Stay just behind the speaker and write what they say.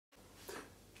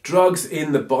Drugs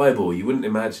in the Bible. You wouldn't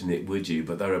imagine it, would you?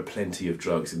 But there are plenty of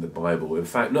drugs in the Bible. In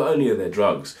fact, not only are there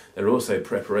drugs, there are also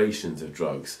preparations of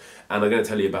drugs. And I'm going to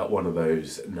tell you about one of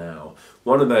those now.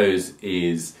 One of those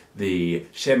is the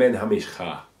Shemen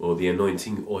HaMishcha, or the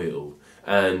anointing oil.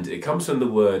 And it comes from the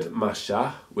word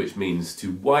masha, which means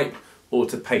to wipe or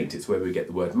to paint. It's where we get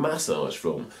the word massage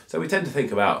from. So we tend to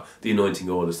think about the anointing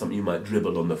oil as something you might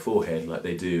dribble on the forehead like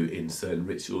they do in certain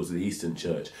rituals of the Eastern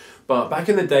Church. But back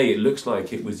in the day, it looks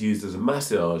like it was used as a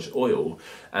massage oil,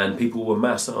 and people were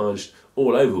massaged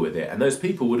all over with it. And those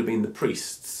people would have been the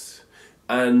priests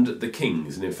and the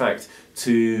kings. And in fact,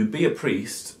 to be a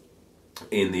priest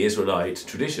in the Israelite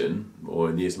tradition, or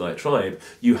in the Israelite tribe,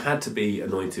 you had to be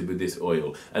anointed with this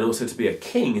oil. And also to be a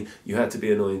king, you had to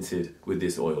be anointed with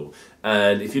this oil.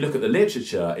 And if you look at the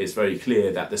literature, it's very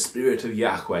clear that the Spirit of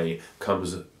Yahweh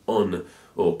comes on,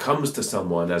 or comes to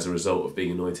someone as a result of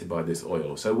being anointed by this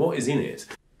oil. So what is in it?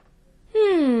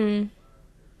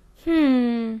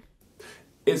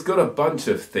 It's got a bunch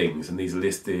of things, and these are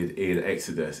listed in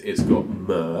Exodus. It's got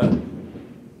myrrh.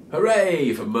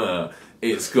 Hooray for myrrh!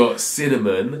 It's got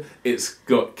cinnamon, it's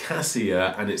got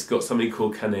cassia, and it's got something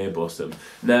called cannae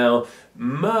Now,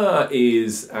 myrrh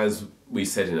is, as we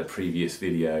said in a previous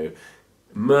video,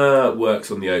 myrrh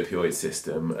works on the opioid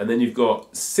system, and then you've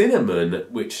got cinnamon,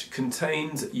 which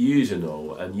contains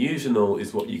eugenol, and eugenol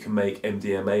is what you can make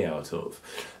MDMA out of.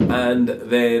 And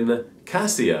then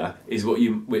cassia is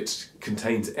which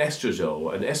contains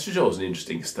estradiol, and estradiol is an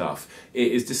interesting stuff.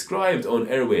 It is described on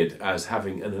Erowid as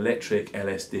having an electric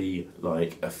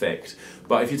LSD-like effect,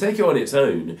 but if you take it on its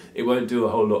own, it won't do a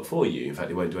whole lot for you. In fact,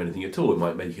 it won't do anything at all. It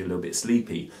might make you a little bit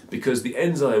sleepy because the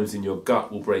enzymes in your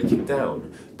gut will break it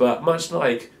down. But much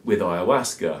like with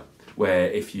ayahuasca, where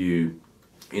if you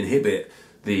inhibit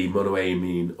the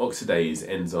monoamine oxidase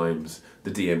enzymes, the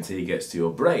DMT gets to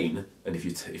your brain, and if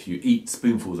you eat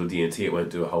spoonfuls of DMT, it won't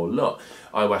do a whole lot.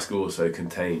 Ayahuasca also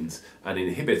contains an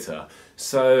inhibitor.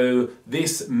 So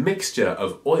this mixture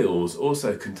of oils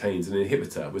also contains an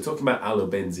inhibitor. We're talking about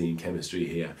allobenzene chemistry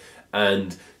here.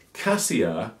 And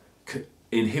cassia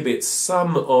inhibits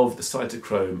some of the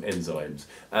cytochrome enzymes,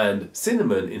 and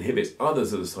cinnamon inhibits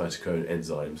others of the cytochrome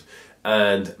enzymes.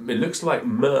 And it looks like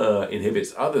myrrh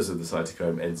inhibits others of the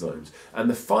cytochrome enzymes. And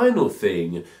the final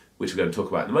thing, which we're going to talk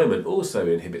about in a moment, also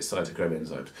inhibits cytochrome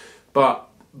enzymes. But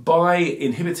by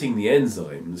inhibiting the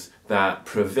enzymes that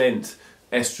prevent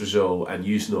estradiol and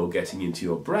eugenol getting into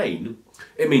your brain,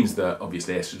 it means that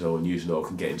obviously estradiol and eugenol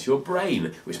can get into your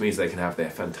brain, which means they can have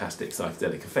their fantastic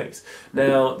psychedelic effects.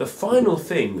 Now, the final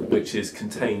thing which is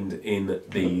contained in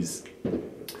these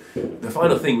the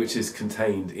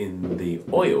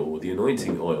oil, the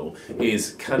anointing oil,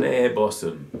 is cannae,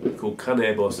 called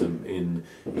cannae in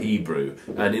Hebrew.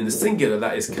 And in the singular,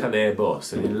 that is cannae.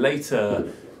 And in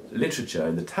later literature,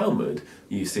 in the Talmud,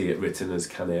 you see it written as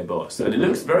cannae. And it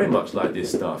looks very much like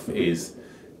this stuff is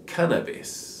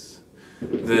cannabis.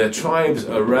 The tribes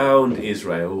around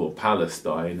Israel or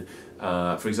Palestine,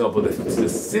 for example, the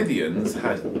Scythians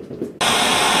had...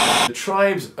 The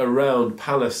tribes around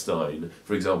Palestine,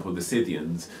 for example, the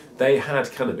Scythians, they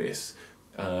had cannabis.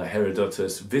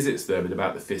 Herodotus visits them in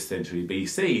about the 5th century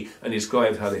BC and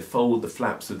describes how they fold the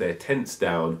flaps of their tents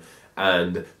down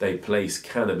and they place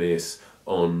cannabis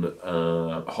on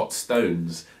hot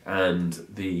stones, and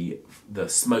the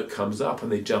smoke comes up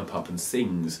and they jump up and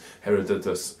sings.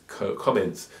 Herodotus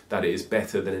comments that it is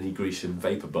better than any Grecian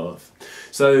vapour bath.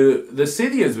 So the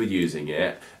Scythians were using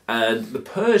it, and the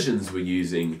Persians were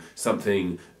using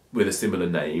something with a similar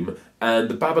name, and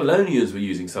the Babylonians were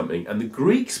using something, and the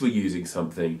Greeks were using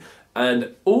something,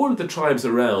 and all of the tribes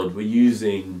around were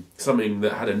using something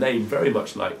that had a name very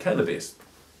much like cannabis.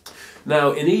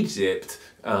 Now in Egypt,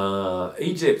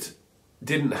 Egypt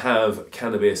didn't have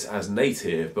cannabis as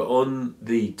native, but on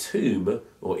the tomb,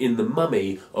 or in the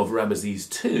mummy of Ramesses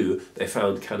II, they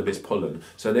found cannabis pollen.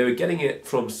 So they were getting it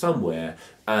from somewhere,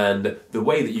 and the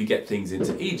way that you get things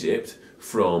into Egypt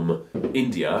from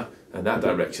India and that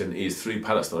direction is through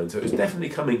Palestine. So it's definitely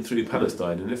coming through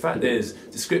Palestine. And in fact, there's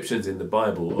descriptions in the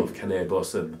Bible of cannae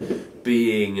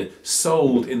being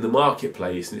sold in the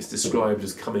marketplace, and it's described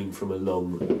as coming from a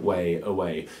long way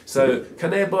away. So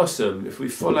cannae, if we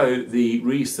follow the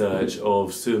research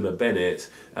of Sula Bennett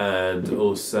and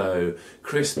also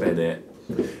Chris Bennett,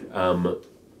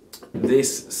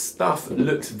 this stuff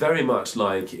looks very much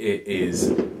like it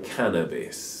is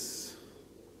cannabis.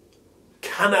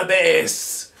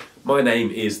 Cannabis! My name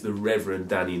is the Reverend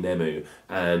Danny Nemu,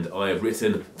 and I have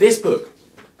written this book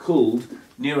called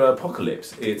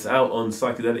Neuroapocalypse. It's out on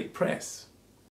Psychedelic Press.